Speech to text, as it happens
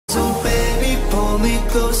me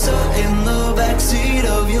closer in the backseat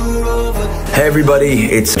of your Rover. Hey everybody,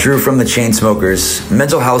 it's Drew from the Chainsmokers.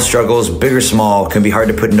 Mental health struggles, big or small, can be hard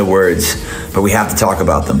to put into words, but we have to talk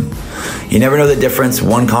about them. You never know the difference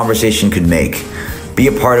one conversation could make. Be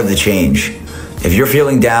a part of the change. If you're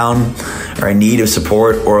feeling down or in need of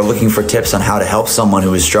support or looking for tips on how to help someone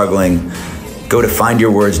who is struggling, go to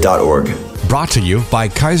findyourwords.org. Brought to you by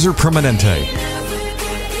Kaiser Permanente.